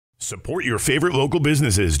Support your favorite local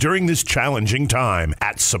businesses during this challenging time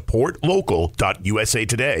at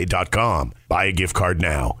supportlocal.usatoday.com. Buy a gift card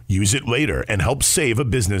now, use it later, and help save a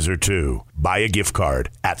business or two. Buy a gift card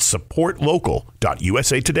at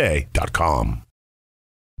supportlocal.usatoday.com.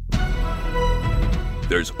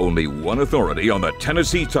 There's only one authority on the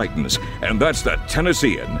Tennessee Titans, and that's the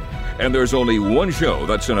Tennessean. And there's only one show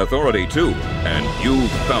that's an authority too, and you've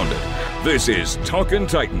found it. This is Talkin'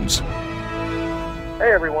 Titans.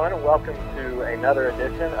 Hey everyone, and welcome to another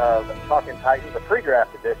edition of Talkin' Titans, a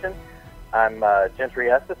pre-draft edition. I'm Gentry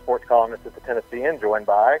Estes, sports columnist at the Tennessean, joined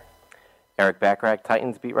by Eric Backrack,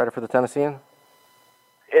 Titans beat writer for the Tennessean.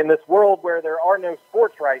 In this world where there are no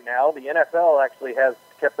sports right now, the NFL actually has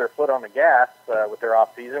kept their foot on the gas with their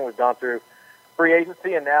offseason. We've gone through free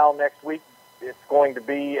agency, and now next week it's going to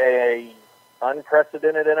be a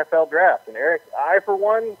unprecedented NFL draft. And Eric, I, for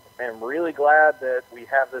one, am really glad that we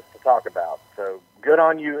have this to talk about. So good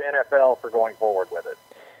on you, NFL, for going forward with it.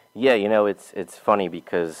 Yeah, you know, it's funny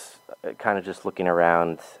because kind of just looking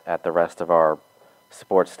around at the rest of our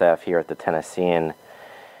sports staff here at the Tennessean,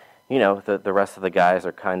 you know, the rest of the guys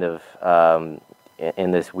are kind of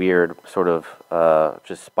in this weird sort of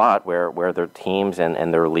just spot where their teams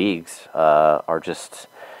and their leagues are just,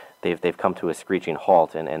 they've come to a screeching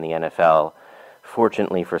halt, and the NFL,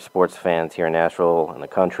 fortunately for sports fans here in Nashville and the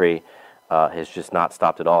country, has just not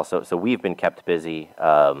stopped at all. So we've been kept busy,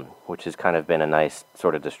 which has kind of been a nice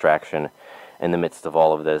sort of distraction in the midst of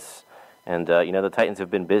all of this. And, you know, the Titans have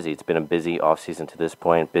been busy. It's been a busy offseason to this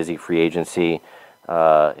point, busy free agency.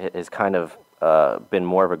 It has kind of been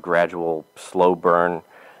more of a gradual, slow burn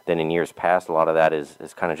than in years past. A lot of that is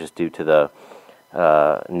kind of just due to the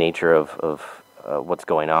nature of what's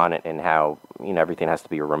going on and how, you know, everything has to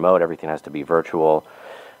be remote, everything has to be virtual.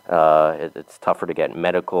 It's tougher to get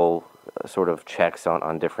medical sort of checks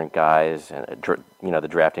on different guys, and you know, the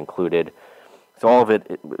draft included. So all of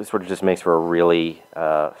it sort of just makes for a really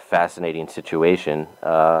fascinating situation.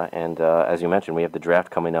 And as you mentioned, we have the draft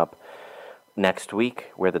coming up next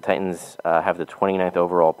week, where the Titans have the 29th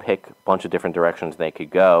overall pick. A bunch of different directions they could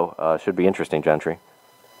go. Should be interesting, Gentry.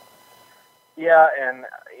 Yeah, and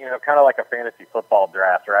you know, kind of like a fantasy football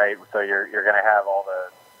draft, right? So you're going to have all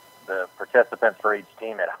the participants for each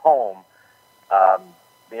team at home.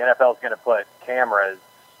 The NFL is going to put cameras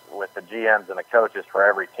with the GMs and the coaches for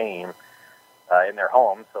every team in their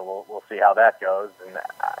homes, so we'll see how that goes. And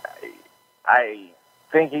I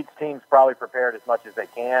think each team's probably prepared as much as they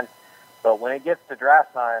can, but when it gets to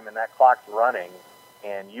draft time and that clock's running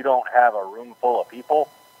and you don't have a room full of people,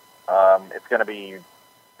 it's going to be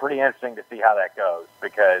pretty interesting to see how that goes,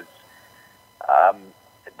 because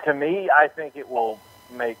to me, I think it will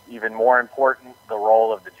make even more important the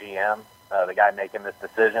role of the GM, the guy making this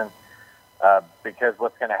decision, because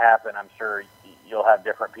what's going to happen, I'm sure you'll have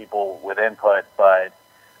different people with input, but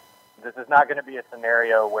this is not going to be a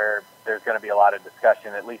scenario where there's going to be a lot of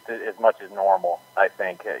discussion, at least as much as normal, I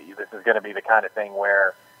think. This is going to be the kind of thing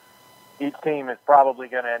where each team is probably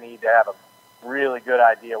going to need to have a really good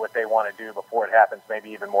idea what they want to do before it happens, maybe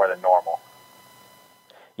even more than normal.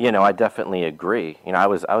 You know, I definitely agree. You know, I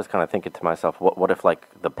was kind of thinking to myself, what if, like,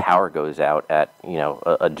 the power goes out at, you know,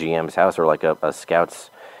 a GM's house, or like a scout's,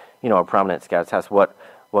 you know, a prominent scout's house? What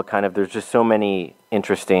kind of, there's just so many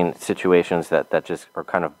interesting situations that just are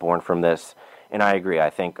kind of born from this. And I agree. I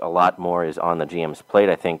think a lot more is on the GM's plate.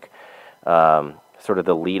 I think sort of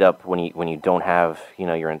the lead up when you don't have, you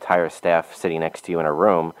know, your entire staff sitting next to you in a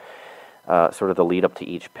room, sort of the lead up to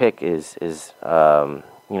each pick is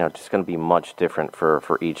you know, just going to be much different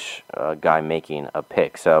for each guy making a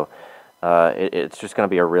pick. So it's just going to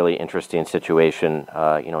be a really interesting situation.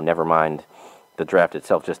 You know, never mind the draft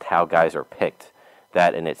itself, just how guys are picked.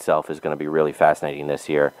 That in itself is going to be really fascinating this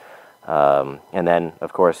year. And then,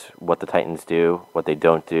 of course, what the Titans do, what they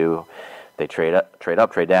don't do. They trade up, trade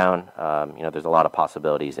down. You know, there's a lot of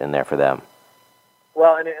possibilities in there for them.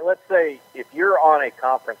 Well, and let's say if you're on a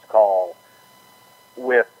conference call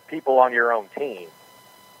with people on your own team,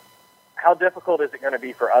 how difficult is it going to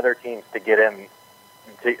be for other teams to get in,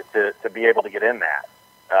 to be able to get in that?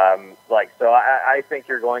 So I think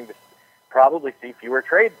you're going to probably see fewer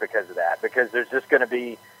trades because of that, because there's just going to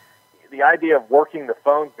be, the idea of working the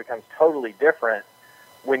phones becomes totally different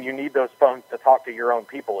when you need those phones to talk to your own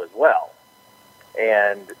people as well.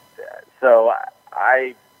 And so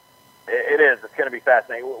it's going to be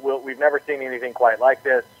fascinating. We've never seen anything quite like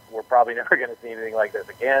this. We're probably never going to see anything like this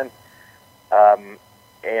again.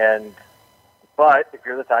 But if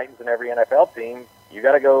you're the Titans and every NFL team, you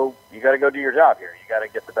got to go do your job here. You got to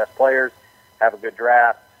get the best players, have a good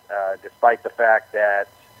draft, despite the fact that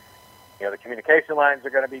the communication lines are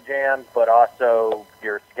going to be jammed, but also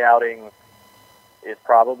your scouting is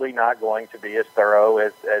probably not going to be as thorough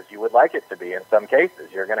as you would like it to be in some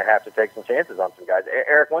cases. You're going to have to take some chances on some guys.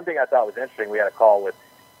 Eric, one thing I thought was interesting, we had a call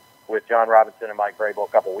with John Robinson and Mike Vrabel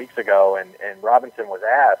a couple weeks ago, and Robinson was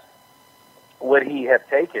asked, would he have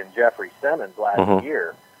taken Jeffrey Simmons last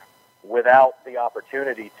year without the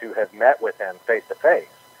opportunity to have met with him face-to-face?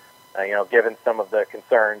 Given some of the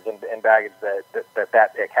concerns and baggage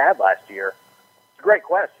that pick had last year. It's a great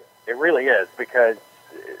question. It really is, because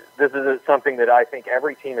this is something that I think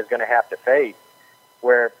every team is going to have to face,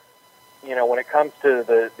 where, when it comes to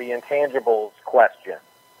the intangibles question,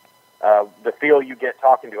 the feel you get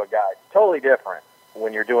talking to a guy, it's totally different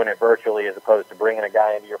when you're doing it virtually as opposed to bringing a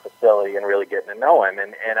guy into your facility and really getting to know him.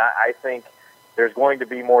 And I think there's going to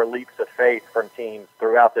be more leaps of faith from teams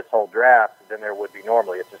throughout this whole draft than there would be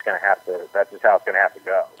normally. It's just going to have to. That's just how it's going to have to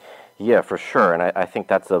go. Yeah, for sure. And I think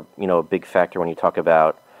that's a big factor when you talk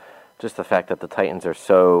about just the fact that the Titans are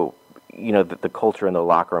so, the culture in the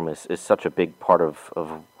locker room is such a big part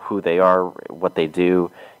of who they are, what they do,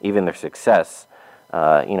 even their success.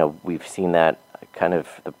 We've seen that kind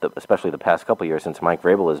of, especially the past couple of years since Mike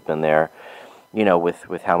Vrabel has been there,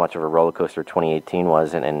 with how much of a roller coaster 2018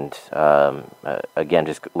 was, and again,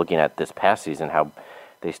 just looking at this past season, how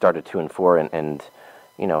they started 2-4 and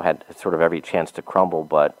had sort of every chance to crumble,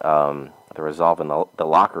 but the resolve in the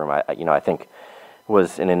locker room, I think,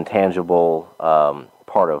 was an intangible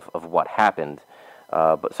part of what happened.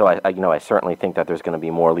 But so I certainly think that there's going to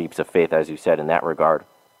be more leaps of faith, as you said, in that regard,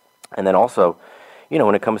 and then also,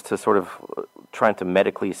 when it comes to sort of trying to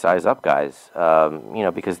medically size up guys,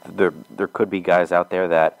 because there could be guys out there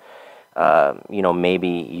that, maybe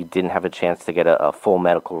you didn't have a chance to get a full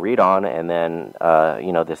medical read on, and then,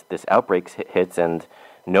 this outbreak hits, and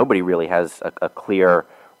nobody really has a clear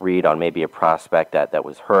read on maybe a prospect that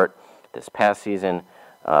was hurt this past season,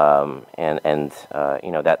 and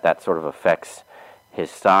that sort of affects his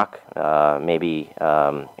stock. Maybe,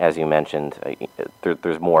 as you mentioned,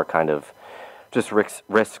 there's more kind of just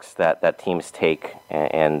risks that teams take,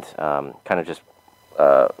 and kind of just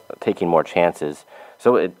taking more chances.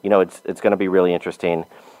 So it's going to be really interesting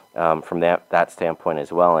from that standpoint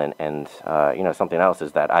as well. And something else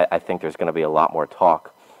is that I think there's going to be a lot more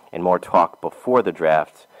talk before the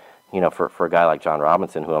draft. For a guy like John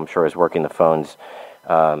Robinson, who I'm sure is working the phones,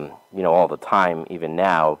 all the time, even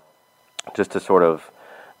now, just to sort of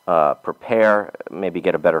prepare, maybe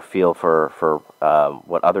get a better feel for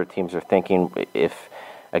what other teams are thinking. If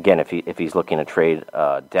he's looking to trade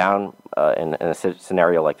down in a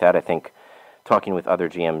scenario like that, I think talking with other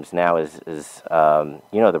GMs now is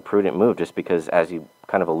the prudent move, just because, as you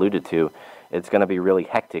kind of alluded to, it's going to be really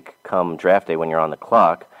hectic come draft day when you're on the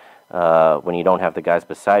clock, when you don't have the guys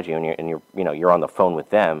beside you and you're on the phone with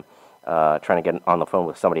them, trying to get on the phone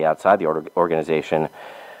with somebody outside the organization.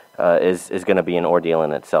 Is going to be an ordeal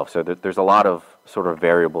in itself. So there's a lot of sort of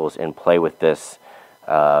variables in play with this,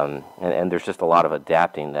 and there's just a lot of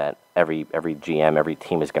adapting that every GM, every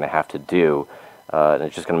team is going to have to do, and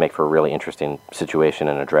it's just going to make for a really interesting situation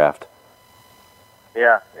in a draft.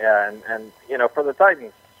 Yeah, and for the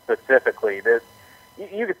Titans specifically,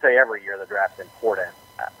 you could say every year the draft's important.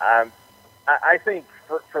 I think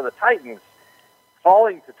for the Titans,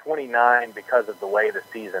 falling to 29 because of the way the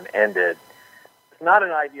season ended, not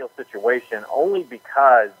an ideal situation, only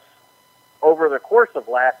because over the course of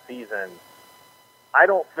last season, I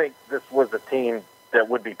don't think this was a team that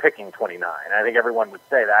would be picking 29. I think everyone would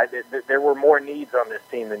say that. There were more needs on this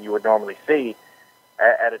team than you would normally see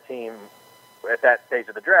at a team at that stage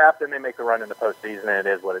of the draft, and they make a run in the postseason, and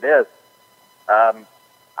it is what it is.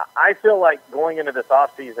 I feel like going into this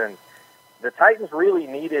offseason, the Titans really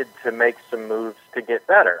needed to make some moves to get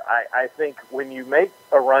better. I think when you make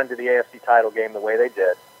a run to the AFC title game the way they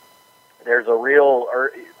did, there's a real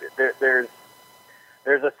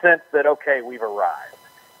there's a sense that, okay, we've arrived.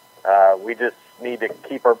 We just need to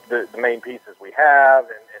keep the main pieces we have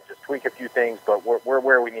and just tweak a few things, but we're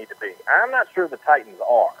where we need to be. I'm not sure the Titans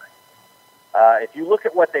are. If you look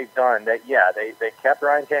at what they've done, they kept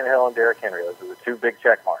Ryan Tannehill and Derrick Henry. Those are the two big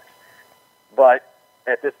check marks. But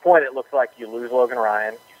at this point, it looks like you lose Logan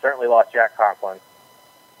Ryan. You certainly lost Jack Conklin.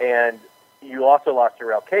 And you also lost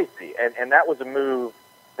Jarrell Casey. And that was a move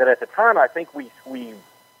that at the time, I think we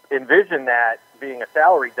envisioned that being a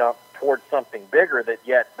salary dump towards something bigger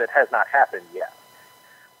that has not happened yet.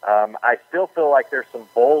 I still feel like there's some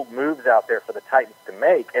bold moves out there for the Titans to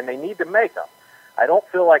make, and they need to make them. I don't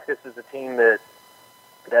feel like this is a team that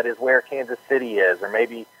is where Kansas City is, or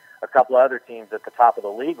maybe a couple of other teams at the top of the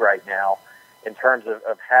league right now, in terms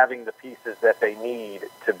of having the pieces that they need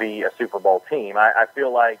to be a Super Bowl team. I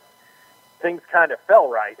feel like things kind of fell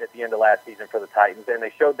right at the end of last season for the Titans, and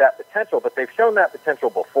they showed that potential, but they've shown that potential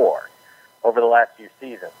before over the last few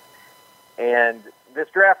seasons. And this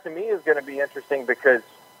draft to me is going to be interesting because,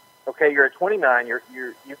 okay, you're at 29, you're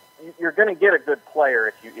going to get a good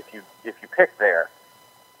player if you pick there,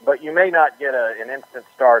 but you may not get an instant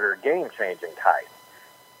starter, game-changing type.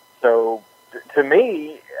 So to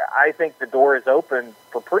me, I think the door is open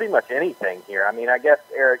for pretty much anything here. I mean, I guess,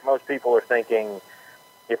 Eric, most people are thinking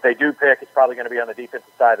if they do pick, it's probably going to be on the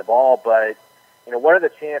defensive side of the ball, but what are the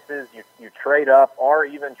chances you trade up or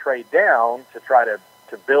even trade down to try to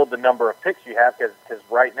build the number of picks you have? Because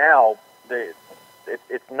right now,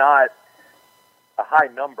 it's not a high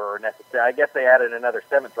number necessarily. I guess they added another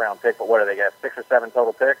 7th-round pick, but what do they get, 6 or 7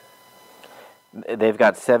 total picks? They've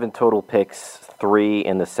got 7 total picks, 3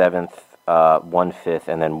 in the 7th, 1 5th,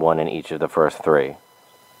 and then 1 in each of the first 3.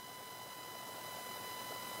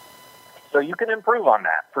 So you can improve on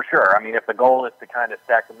that, for sure. I mean, if the goal is to kind of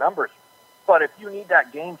stack the numbers. But if you need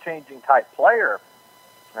that game-changing type player,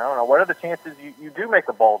 I don't know, what are the chances you do make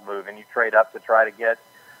a bold move and you trade up to try to get,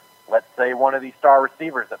 let's say, one of these star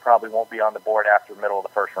receivers that probably won't be on the board after the middle of the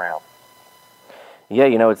first round? Yeah,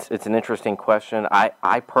 it's an interesting question.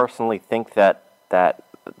 I personally think that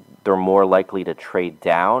they're more likely to trade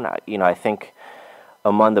down. I think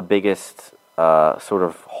among the biggest sort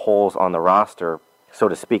of holes on the roster, so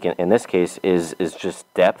to speak, in this case, is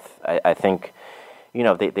just depth. I think,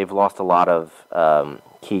 they've lost a lot of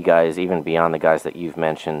key guys, even beyond the guys that you've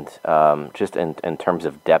mentioned, just in terms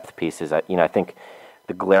of depth pieces. I think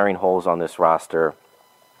the glaring holes on this roster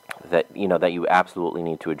that you absolutely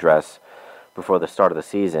need to address before the start of the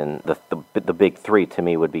season, the big 3 to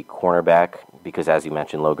me would be cornerback, because as you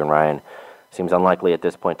mentioned, Logan Ryan seems unlikely at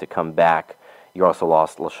this point to come back. You also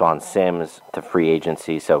lost LaShawn Sims to free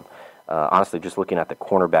agency, so honestly, just looking at the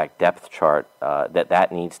cornerback depth chart,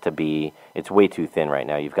 that needs to be, it's way too thin right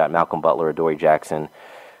now. You've got Malcolm Butler, Adoree Jackson,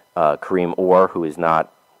 Kareem Orr, who is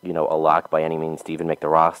not, a lock by any means to even make the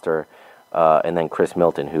roster, and then Chris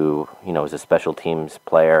Milton, who, is a special teams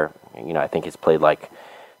player. I think he's played like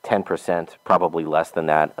 10%, probably less than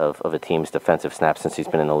that, of a team's defensive snaps since he's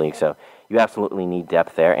been in the league. So you absolutely need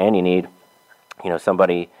depth there, and you need,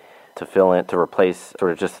 somebody to fill in, to replace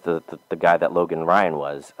sort of just the guy that Logan Ryan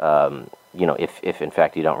was, if in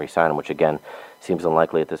fact you don't re-sign him, which again seems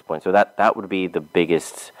unlikely at this point. So that would be the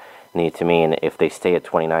biggest need to me, and if they stay at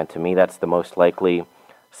 29, to me that's the most likely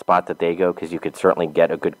spot that they go, because you could certainly get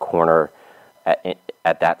a good corner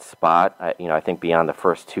at that spot. I think beyond the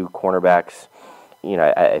first 2 cornerbacks,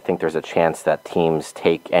 I think there's a chance that teams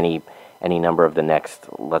take any number of the next,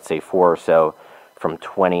 let's say, 4 or so, from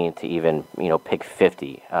 20 to even, pick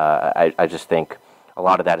 50. I just think a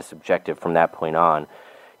lot of that is subjective from that point on.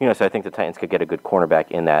 So I think the Titans could get a good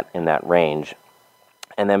cornerback in that range.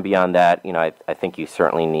 And then beyond that, I think you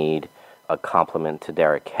certainly need a complement to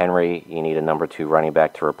Derrick Henry. You need a number 2 running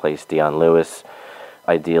back to replace Dion Lewis.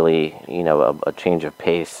 Ideally, a change of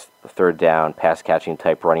pace, 3rd down, pass-catching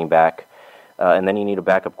type running back. And then you need a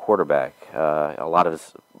backup quarterback. A lot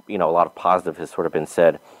of positive has sort of been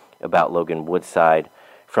said about Logan Woodside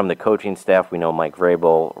from the coaching staff. We know Mike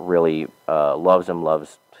Vrabel really loves him,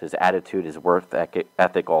 loves his attitude, his work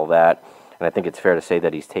ethic, all that. And I think it's fair to say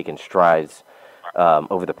that he's taken strides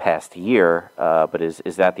over the past year. But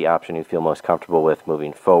is that the option you feel most comfortable with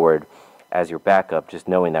moving forward as your backup, just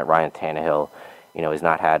knowing that Ryan Tannehill, has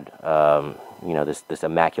not had this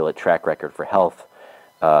immaculate track record for health?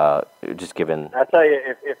 Just given, I tell you,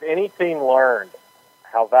 if any team learned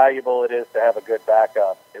how valuable it is to have a good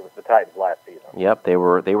backup, it was the Titans last season. Yep, they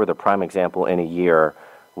were the prime example in a year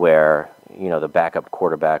where the backup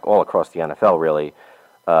quarterback all across the NFL really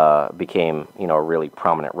became a really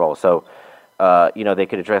prominent role. So they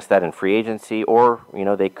could address that in free agency, or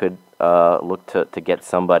they could look to get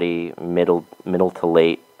somebody middle to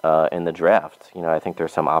late in the draft. I think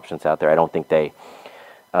there's some options out there. I don't think they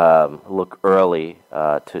look early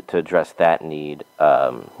to address that need,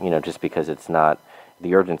 just because it's not,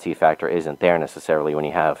 the urgency factor isn't there necessarily when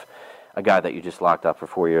you have a guy that you just locked up for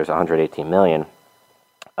 4 years, $118 million.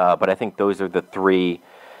 But I think those are the 3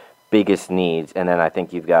 biggest needs, and then I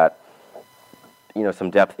think you've got some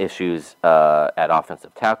depth issues at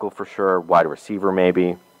offensive tackle for sure, wide receiver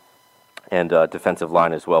maybe, and defensive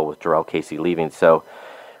line as well with Jarrell Casey leaving. So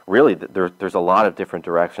really, there's a lot of different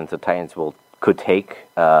directions the Titans could take.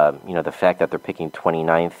 The fact that they're picking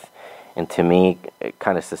 29th, and to me,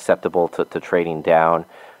 kind of susceptible to trading down,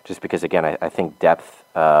 just because, again, I think depth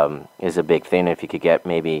is a big thing. If you could get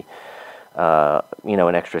maybe,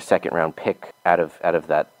 an extra 2nd-round pick out of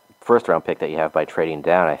that 1st-round pick that you have by trading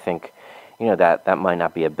down, I think, that might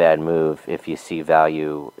not be a bad move if you see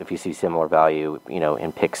similar value,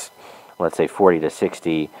 in picks, let's say 40 to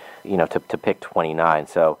 60, to pick 29.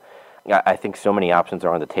 So I think so many options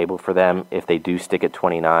are on the table for them. If they do stick at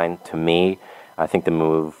 29, to me, I think the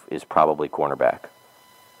move is probably cornerback.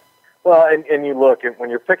 Well, and you look, when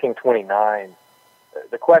you're picking 29,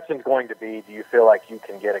 the question's going to be, do you feel like you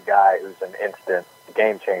can get a guy who's an instant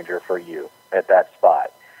game changer for you at that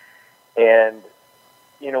spot? And,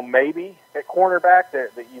 maybe at cornerback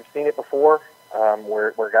that you've seen it before,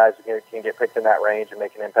 where guys can get picked in that range and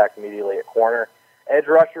make an impact immediately at corner. Edge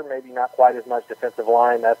rusher, maybe not quite as much. Defensive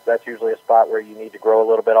line, that's usually a spot where you need to grow a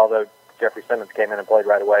little bit, although Jeffrey Simmons came in and played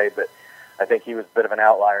right away, but I think he was a bit of an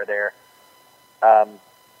outlier there.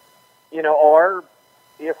 Or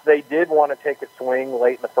if they did want to take a swing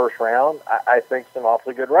late in the first round, I think some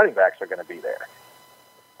awfully good running backs are going to be there.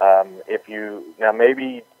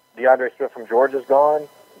 Maybe DeAndre Swift from Georgia's gone,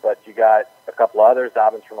 but you got a couple others,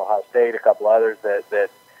 Dobbins from Ohio State, a couple others that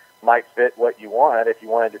might fit what you want. If you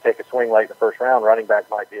wanted to take a swing late in the first round, running back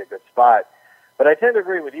might be a good spot. But I tend to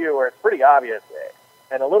agree with you where it's pretty obvious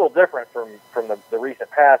and a little different from the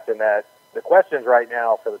recent past in that the questions right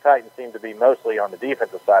now for the Titans seem to be mostly on the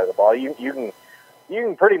defensive side of the ball. You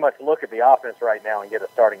can pretty much look at the offense right now and get a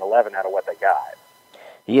starting 11 out of what they got.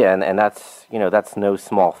 Yeah, and that's no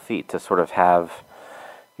small feat to sort of have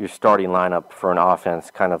your starting lineup for an offense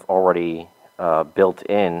kind of already built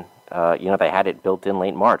in. They had it built in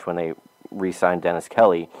late March when they re-signed Dennis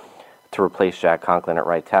Kelly to replace Jack Conklin at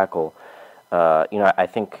right tackle. I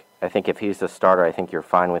think if he's the starter, I think you're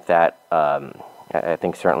fine with that. I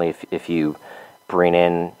think certainly if you bring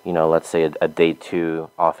in, let's say a day 2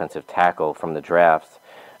 offensive tackle from the draft,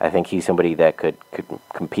 I think he's somebody that could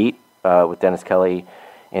compete with Dennis Kelly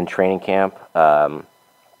in training camp.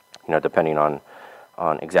 Depending on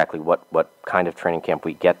exactly what kind of training camp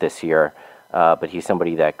we get this year. But he's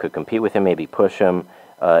somebody that could compete with him, maybe push him,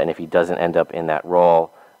 and if he doesn't end up in that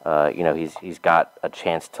role, he's got a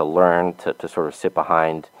chance to learn to sort of sit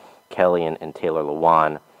behind Kelly and Taylor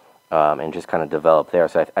Lewan and just kind of develop there.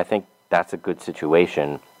 So I think that's a good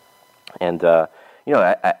situation. And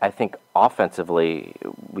I think offensively,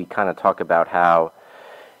 we kind of talk about how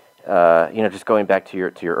just going back to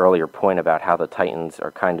your earlier point about how the Titans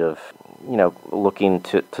are kind of looking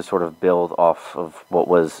to sort of build off of what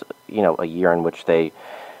was a year in which they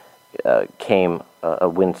came a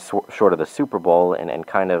win short of the Super Bowl and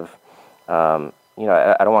kind of I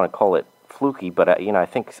don't want to call it fluky, but I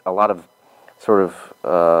think a lot of sort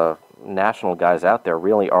of national guys out there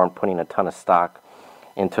really aren't putting a ton of stock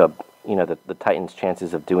into the Titans'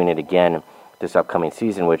 chances of doing it again this upcoming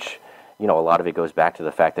season, which a lot of it goes back to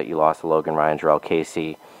the fact that you lost Logan Ryan, Jurrell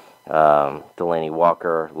Casey, Delaney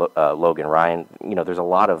Walker, Logan Ryan. There's a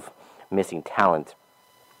lot of missing talent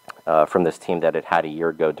from this team that it had a year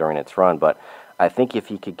ago during its run. But I think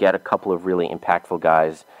if you could get a couple of really impactful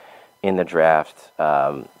guys in the draft,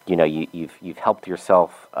 you've helped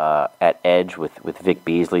yourself at edge with Vic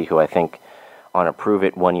Beasley, who I think on a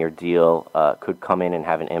prove-it 1-year deal could come in and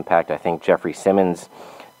have an impact. I think Jeffrey Simmons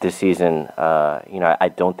this season,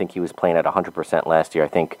 I don't think he was playing at 100% last year. I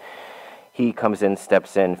think he comes in,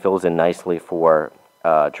 steps in, fills in nicely for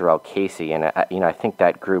Jurrell Casey, and I think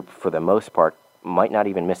that group, for the most part, might not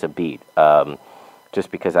even miss a beat, just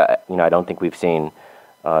because I don't think we've seen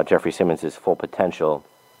Jeffrey Simmons' full potential.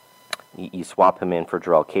 You swap him in for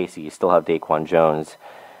Jurrell Casey, you still have Daquan Jones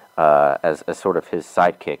as sort of his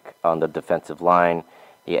sidekick on the defensive line.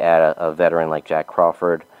 You add a veteran like Jack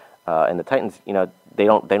Crawford, and the Titans, they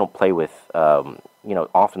don't play with,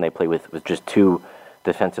 often they play with just 2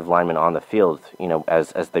 defensive linemen on the field,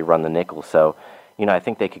 as they run the nickel. So, I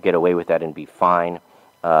think they could get away with that and be fine.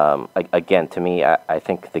 Again, to me, I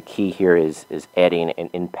think the key here is adding an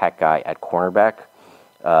impact guy at cornerback.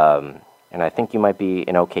 And I think you might be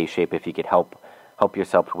in okay shape if you could help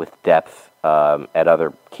yourself with depth at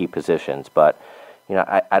other key positions. But,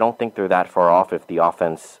 I don't think they're that far off if the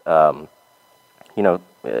offense,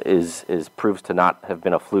 is proves to not have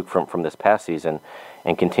been a fluke from this past season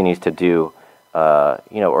and continues to do,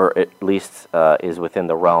 or at least is within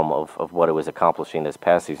the realm of what it was accomplishing this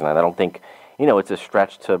past season. And I don't think, it's a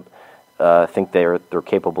stretch to think they're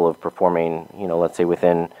capable of performing, let's say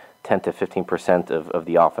within 10 to 15% of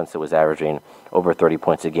the offense that was averaging over 30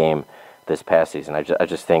 points a game this past season. I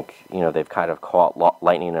just think, they've kind of caught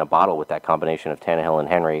lightning in a bottle with that combination of Tannehill and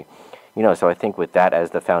Henry. So I think with that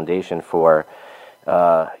as the foundation for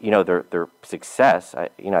their success,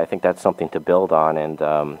 I think that's something to build on, and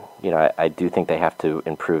I do think they have to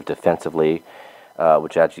improve defensively,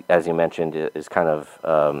 which as you mentioned is kind of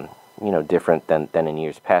different than in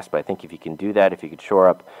years past. But I think if you can do that, if you could shore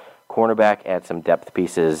up cornerback, add some depth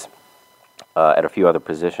pieces at a few other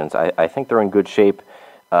positions. I think they're in good shape,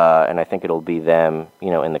 and I think it'll be them,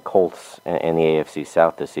 in the Colts in the AFC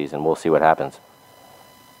South this season. We'll see what happens.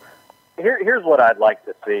 Here's what I'd like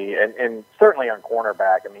to see, and certainly on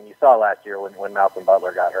cornerback. I mean, you saw last year when Malcolm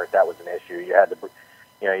Butler got hurt, that was an issue. You had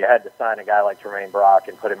to sign a guy like Tremaine Brock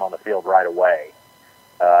and put him on the field right away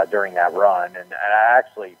during that run. And I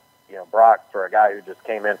actually, Brock, for a guy who just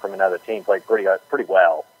came in from another team, played pretty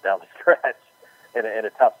well down the stretch in a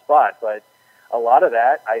tough spot. But a lot of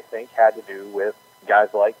that, I think, had to do with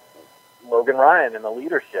guys like Logan Ryan and the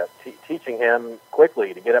leadership, teaching him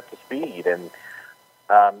quickly to get up to speed. And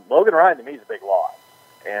Logan Ryan, to me, is a big loss.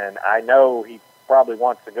 And I know he probably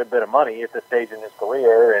wants a good bit of money at this stage in his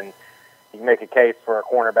career, and you can make a case for a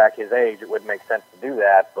cornerback his age. It wouldn't make sense to do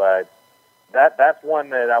that, but that's one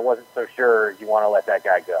that I wasn't so sure you want to let that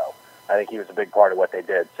guy go. I think he was a big part of what they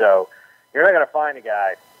did. So you're not going to find a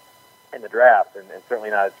guy in the draft, and certainly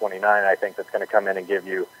not at 29, I think, that's going to come in and give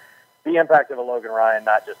you the impact of a Logan Ryan,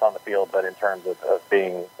 not just on the field, but in terms of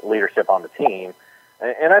being leadership on the team.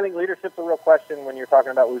 And I think leadership's a real question when you're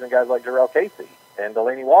talking about losing guys like Jarrell Casey and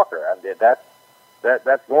Delaney Walker. I mean,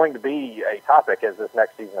 that's going to be a topic as this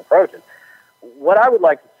next season approaches. What I would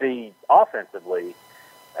like to see offensively,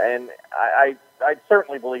 and I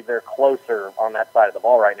certainly believe they're closer on that side of the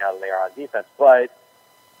ball right now than they are on defense, but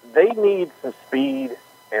they need some speed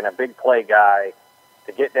and a big play guy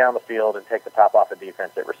to get down the field and take the top off a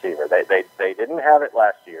defense at receiver. They didn't have it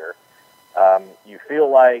last year. You feel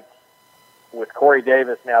like with Corey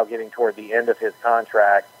Davis now getting toward the end of his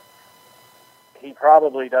contract, he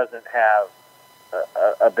probably doesn't have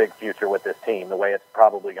a big future with this team, the way it's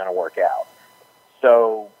probably going to work out.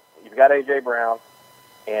 So you've got A.J. Brown,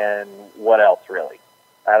 and what else, really?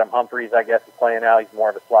 Adam Humphries, I guess, is playing now. He's more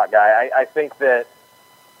of a slot guy. I think that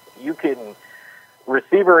you can –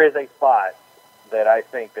 receiver is a spot that I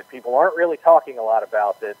think that people aren't really talking a lot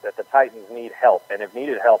about, that the Titans need help and have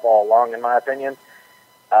needed help all along, in my opinion.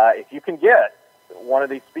 If you can get one of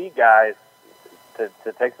these speed guys to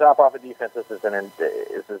take the top off of defense, this is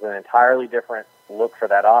an entirely different look for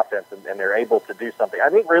that offense, and they're able to do something. I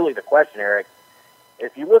think really the question, Eric,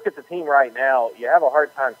 if you look at the team right now, you have a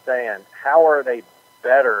hard time saying how are they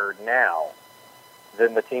better now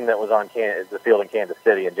than the team that was on the field in Kansas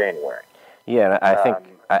City in January. Yeah, and I think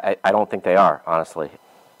I don't think they are, honestly.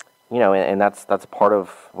 And that's part of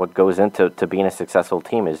what goes into being a successful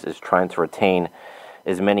team is trying to retain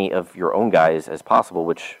as many of your own guys as possible,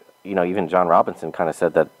 which, even John Robinson kind of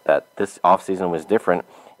said that this offseason was different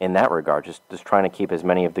in that regard, just trying to keep as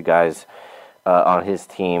many of the guys on his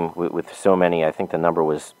team with so many. I think the number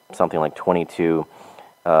was something like 22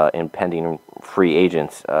 impending free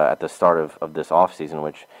agents at the start of this offseason,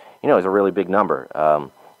 which, is a really big number.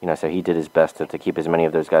 So he did his best to keep as many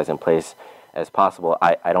of those guys in place as possible.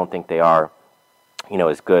 I don't think they are,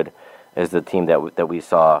 as good as the team that we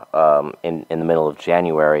saw in the middle of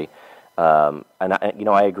January. And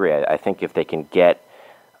I agree. I think if they can get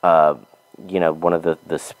one of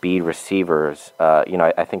the speed receivers,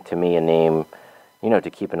 I think to me a name to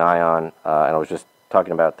keep an eye on, and I was just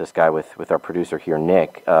talking about this guy with our producer here,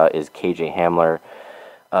 Nick, is KJ Hamler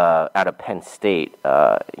out of Penn State.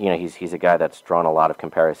 He's a guy that's drawn a lot of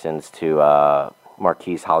comparisons to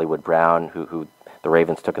Marquise Hollywood Brown, who the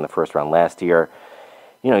Ravens took in the first round last year.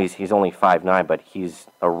 He's only 5'9", but he's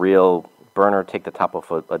a real burner, take the top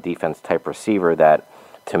off a defense type receiver that,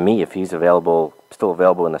 to me, if he's still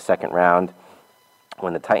available in the second round,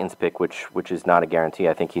 when the Titans pick, which is not a guarantee,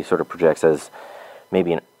 I think he sort of projects as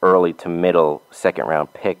maybe an early to middle second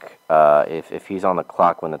round pick. If he's on the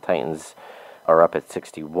clock when the Titans are up at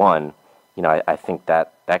 61, I think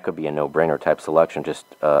that could be a no-brainer type selection. Just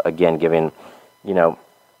again, given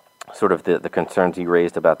sort of the concerns he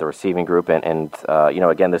raised about the receiving group, and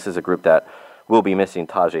again, this is a group that will be missing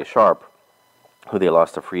Tajay Sharp, who they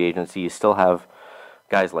lost to free agency. You still have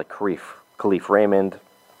guys like Khalif Raymond,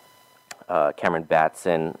 Cameron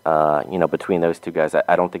Batson. Between those two guys,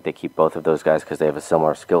 I don't think they keep both of those guys because they have a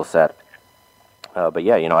similar skill set. But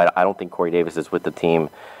yeah, I don't think Corey Davis is with the team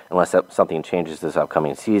unless something changes this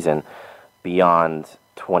upcoming season. Beyond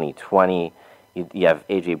 2020, you have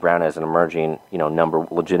A.J. Brown as an emerging,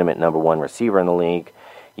 legitimate number one receiver in the league.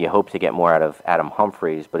 You hope to get more out of Adam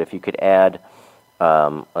Humphries, but if you could add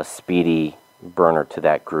a speedy burner to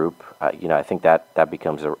that group, I think that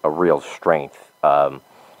becomes a real strength.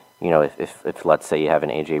 If let's say you have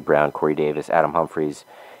an A.J. Brown, Corey Davis, Adam Humphries,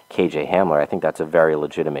 KJ Hamler, I think that's a very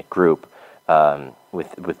legitimate group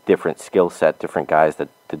with different skill set, different guys that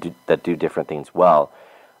do different things well,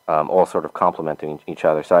 all sort of complementing each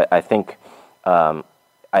other. So I think I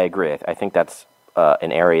agree. I think that's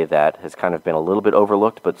an area that has kind of been a little bit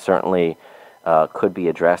overlooked, but certainly could be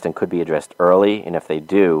addressed and could be addressed early. And if they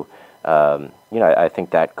do, I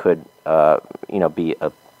think that could be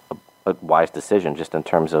a wise decision just in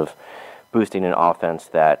terms of boosting an offense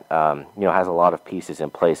that has a lot of pieces in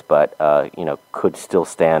place, but could still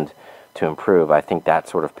stand to improve. I think that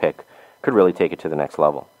sort of pick could really take it to the next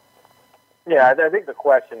level. Yeah, I think the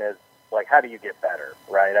question is, like, how do you get better,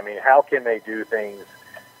 right? I mean, how can they do things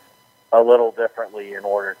a little differently in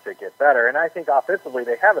order to get better? And I think offensively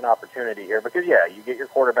they have an opportunity here because, yeah, you get your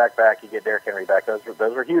quarterback back, you get Derrick Henry back. Those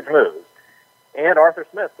are huge moves. And Arthur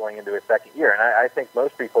Smith going into his second year. And I think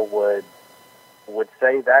most people would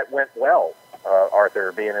say that went well,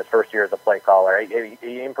 Arthur being his first year as a play caller.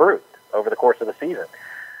 He improved over the course of the season.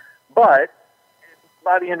 But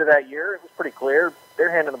by the end of that year, it was pretty clear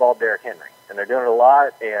they're handing the ball to Derrick Henry. And they're doing it a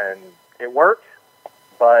lot, and it worked.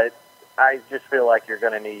 But I just feel like you're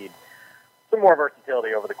going to need some more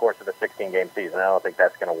versatility over the course of a 16-game season. I don't think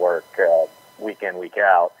that's going to work week in, week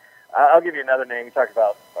out. I'll give you another name. You talked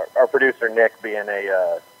about our producer, Nick, being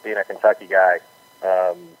a Kentucky guy.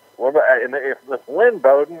 If Lynn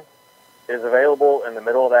Bowden is available in the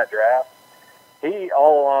middle of that draft, he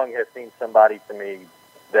all along has seemed somebody to me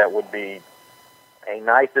that would be a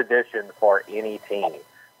nice addition for any team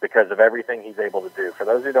because of everything he's able to do. For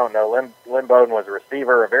those who don't know, Lynn Bowden was a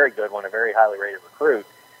receiver, a very good one, a very highly rated recruit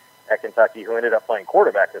at Kentucky who ended up playing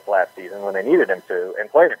quarterback this last season when they needed him to, and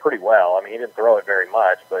played it pretty well. I mean, he didn't throw it very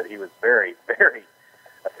much, but he was very, very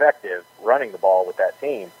effective running the ball with that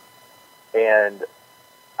team. And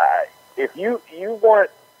if you want,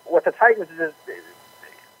 what the Titans is,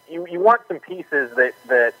 you want some pieces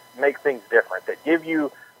that make things different, that give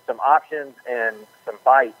you some options and some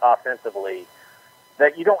bite offensively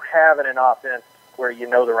that you don't have in an offense where you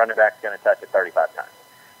know the running back's going to touch it 35 times.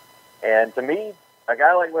 And to me, a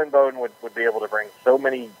guy like Lynn Bowden would be able to bring so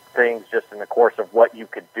many things just in the course of what you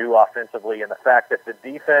could do offensively, and the fact that the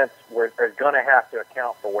defense is going to have to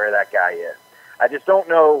account for where that guy is. I just don't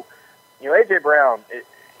know. A.J. Brown it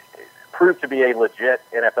proved to be a legit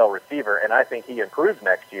NFL receiver, and I think he improves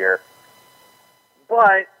next year.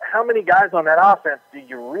 But how many guys on that offense do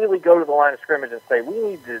you really go to the line of scrimmage and say, we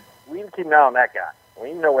need to keep an eye on that guy? We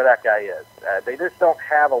need to know where that guy is. They just don't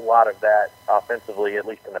have a lot of that offensively, at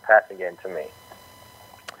least in the passing game, to me.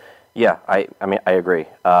 Yeah, I agree.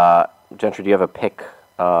 Gentry, do you have a pick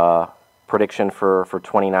prediction for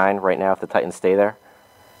 29 right now if the Titans stay there?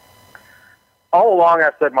 All along,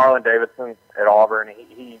 I've said Marlon Davidson at Auburn.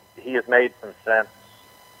 He has made some sense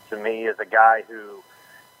to me as a guy who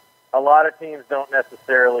a lot of teams don't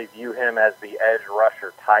necessarily view him as the edge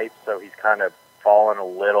rusher type, so he's kind of fallen a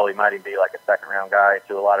little. He might even be like a second-round guy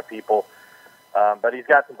to a lot of people. But he's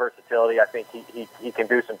got some versatility. I think he can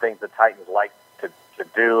do some things the Titans like to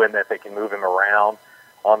do, and that they can move him around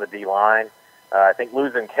on the D-line. I think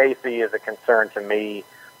losing Casey is a concern to me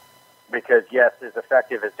because, yes, as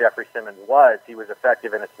effective as Jeffrey Simmons was, he was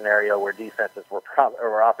effective in a scenario where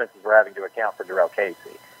offenses were having to account for Jarrell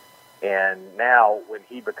Casey. And now when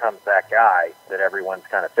he becomes that guy that everyone's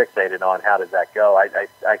kind of fixated on, how does that go? I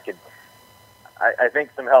think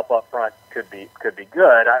some help up front could be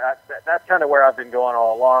good. That's kind of where I've been going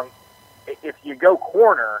all along. If you go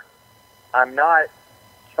corner, I'm not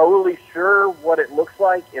totally sure what it looks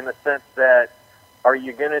like in the sense that are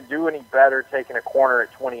you going to do any better taking a corner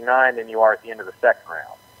at 29 than you are at the end of the second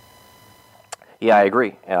round? Yeah, I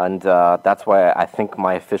agree. And that's why I think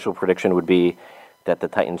my official prediction would be that the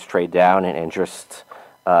Titans trade down and just,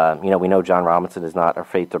 we know John Robinson is not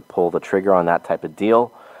afraid to pull the trigger on that type of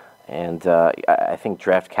deal. And I think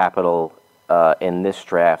draft capital in this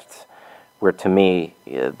draft, where to me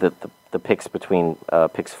the picks between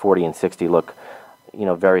picks 40 and 60 look,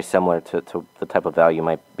 very similar to the type of value you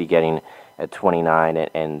might be getting at 29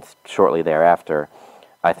 and shortly thereafter.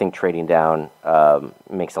 I think trading down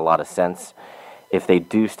makes a lot of sense. If they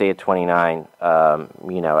do stay at 29,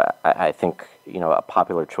 I think a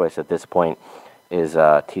popular choice at this point is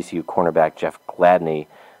TCU cornerback Jeff Gladney.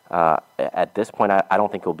 At this point, I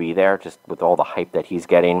don't think he'll be there, just with all the hype that he's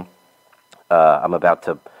getting. I'm about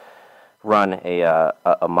to run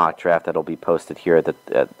a mock draft that'll be posted here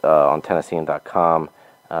on Tennessean.com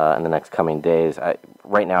in the next coming days.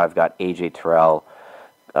 Right now, I've got A.J. Terrell,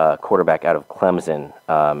 quarterback out of Clemson,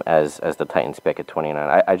 as the Titans pick at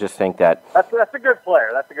 29. I just think that that's a good player.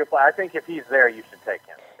 That's a good player. I think if he's there, you should take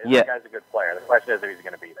him. Yeah. That guy's a good player. The question is if he's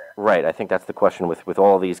going to be there. Right. I think that's the question with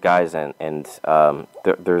all of these guys, and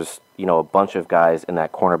there's a bunch of guys in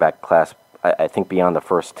that cornerback class. I think beyond the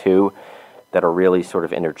first two that are really sort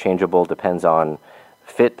of interchangeable. Depends on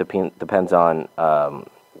fit. Depends on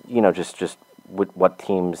just what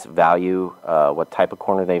teams value, what type of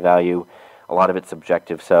corner they value. A lot of it's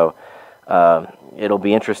subjective. So it'll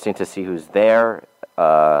be interesting to see who's there.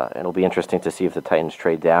 It'll be interesting to see if the Titans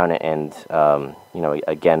trade down and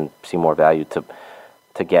again see more value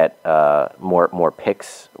to get more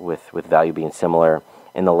picks with value being similar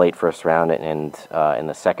in the late first round and in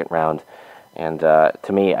the second round. And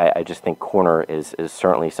to me, I just think corner is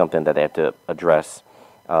certainly something that they have to address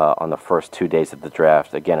on the first 2 days of the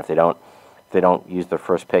draft. Again, if they don't use their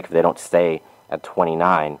first pick, if they don't stay at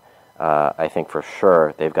 29, I think for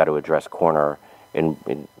sure they've got to address corner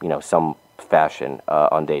in some fashion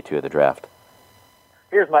on day 2 of the draft.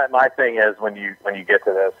 Here's my thing is when you get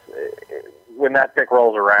to this, when that pick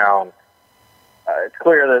rolls around, it's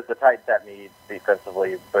clear that the Titans have needs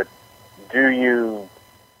defensively, but do you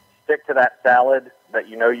stick to that salad that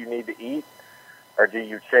you know you need to eat, or do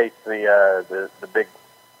you chase the big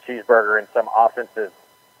cheeseburger and some offensive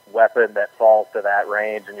weapon that falls to that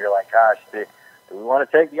range, and you're like, gosh, do we want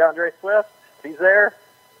to take DeAndre Swift? He's there,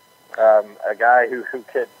 a guy who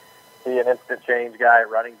could be an instant change guy at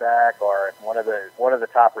running back, or if one of the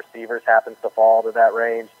top receivers happens to fall to that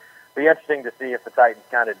range. Be interesting to see if the Titans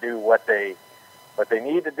kind of do what they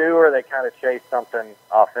need to do, or they kind of chase something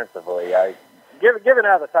offensively. Given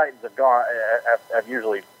how the Titans have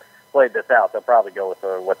usually played this out, they'll probably go with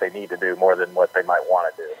what they need to do more than what they might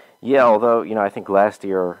want to do. Yeah, although I think last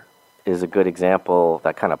year is a good example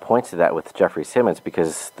that kind of points to that with Jeffrey Simmons,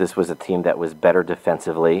 because this was a team that was better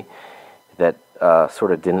defensively, that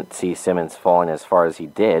sort of didn't see Simmons falling as far as he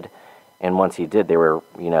did, and once he did, they were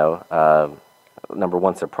number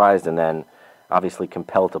one surprised, and then obviously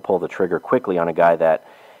compelled to pull the trigger quickly on a guy that,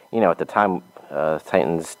 at the time,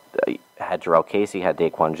 Titans had Jarrell Casey, had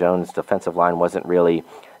Daquan Jones. Defensive line wasn't really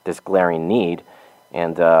this glaring need,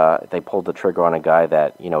 and they pulled the trigger on a guy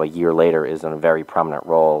that, a year later is in a very prominent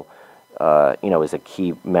role, is a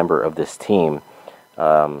key member of this team.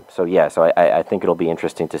 So I think it'll be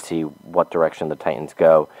interesting to see what direction the Titans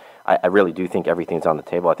go. I really do think everything's on the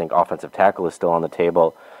table. I think offensive tackle is still on the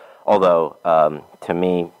table, although to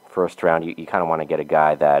me, first round, you kind of want to get a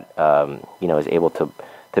guy that is able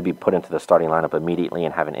to be put into the starting lineup immediately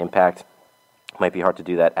and have an impact. Might be hard to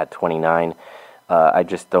do that at 29. I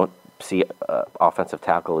just don't see offensive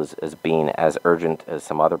tackle as being as urgent as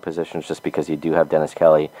some other positions, just because you do have Dennis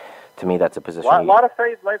Kelly. To me, that's a position. A lot of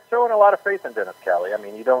faith. They've shown a lot of faith in Dennis Kelly. I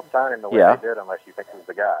mean, you don't sign him the way they did unless you think he's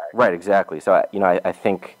the guy. Right, exactly. So I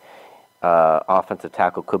think offensive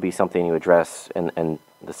tackle could be something you address in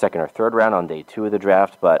the second or third round on day 2 of the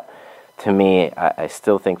draft. But to me, I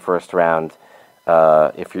still think first round.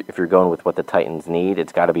 If you're going with what the Titans need,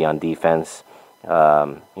 it's got to be on defense.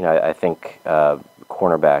 I think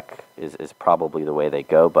cornerback is probably the way they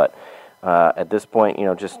go. But at this point,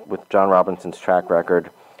 just with John Robinson's track record,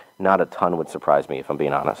 not a ton would surprise me, if I'm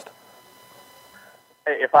being honest.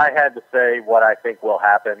 If I had to say what I think will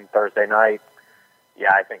happen Thursday night,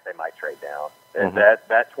 I think they might trade down. Mm-hmm.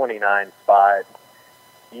 That 29 spot,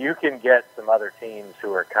 you can get some other teams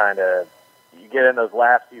who are kind of, you get in those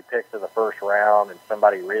last few picks of the first round and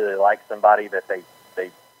somebody really likes somebody that they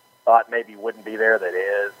thought maybe wouldn't be there that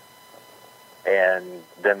is, and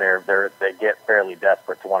then they get fairly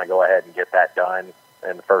desperate to want to go ahead and get that done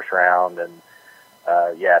in the first round. And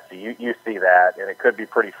so you see that, and it could be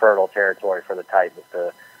pretty fertile territory for the Titans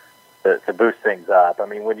to boost things up. I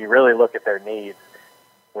mean, when you really look at their needs,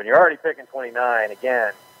 when you're already picking 29,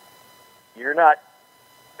 again, you're not.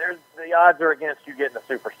 The odds are against you getting a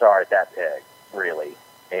superstar at that pick, really.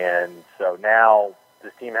 And so now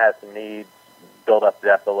this team has some needs, build up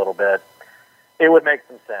depth a little bit. It would make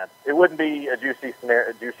some sense. It wouldn't be a juicy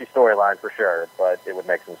storyline for sure, but it would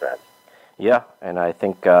make some sense. Yeah, and I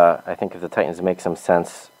think if the Titans make some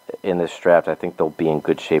sense in this draft, I think they'll be in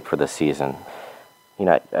good shape for the season.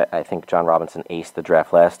 I think John Robinson aced the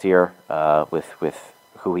draft last year with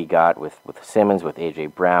who he got with Simmons, with A.J.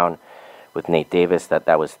 Brown, with Nate Davis.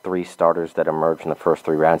 That was 3 starters that emerged in the first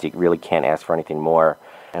 3 rounds. You really can't ask for anything more.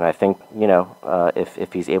 And I think,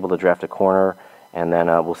 if he's able to draft a corner, and then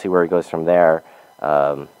we'll see where he goes from there,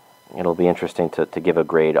 it'll be interesting to give a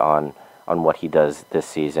grade on what he does this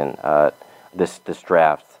season. This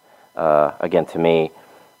draft, again, to me,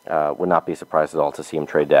 would not be surprised at all to see him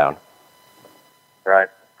trade down. Right.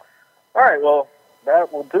 All right, well,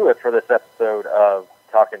 that will do it for this episode of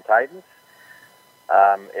Talking Titans.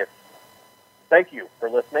 Thank you for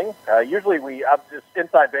listening. Usually just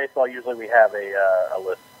Inside Baseball, usually we have a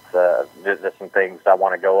list, just some things I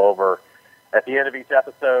want to go over at the end of each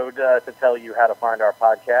episode to tell you how to find our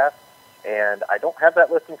podcast. And I don't have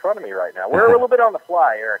that list in front of me right now. We're a little bit on the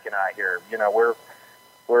fly, Eric and I here.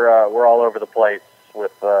 We're all over the place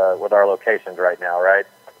with our locations right now, right?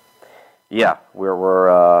 Yeah,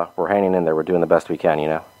 we're hanging in there. We're doing the best we can, you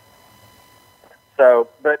know. So,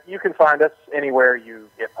 but you can find us anywhere you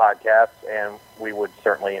get podcasts, and we would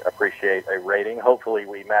certainly appreciate a rating. Hopefully,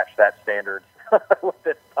 we match that standard with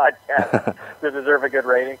this podcast to deserve a good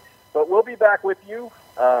rating. But we'll be back with you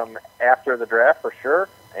after the draft for sure.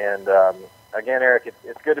 And again, Eric,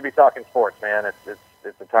 it's good to be talking sports, man.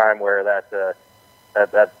 It's a time where that's a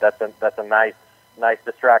nice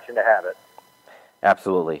distraction to have it.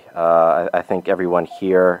 Absolutely. I think everyone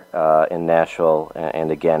here in Nashville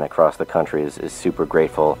and again across the country is super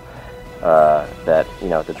grateful that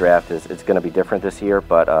the draft is going to be different this year,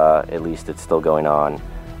 but at least it's still going on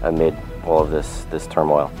amid all of this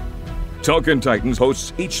turmoil. Talkin' Titans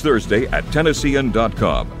hosts each Thursday at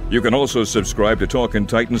Tennessean.com. You can also subscribe to Talkin'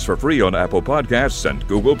 Titans for free on Apple Podcasts and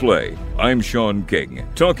Google Play. I'm Sean King.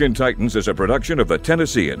 Talkin' Titans is a production of the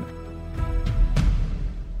Tennessean.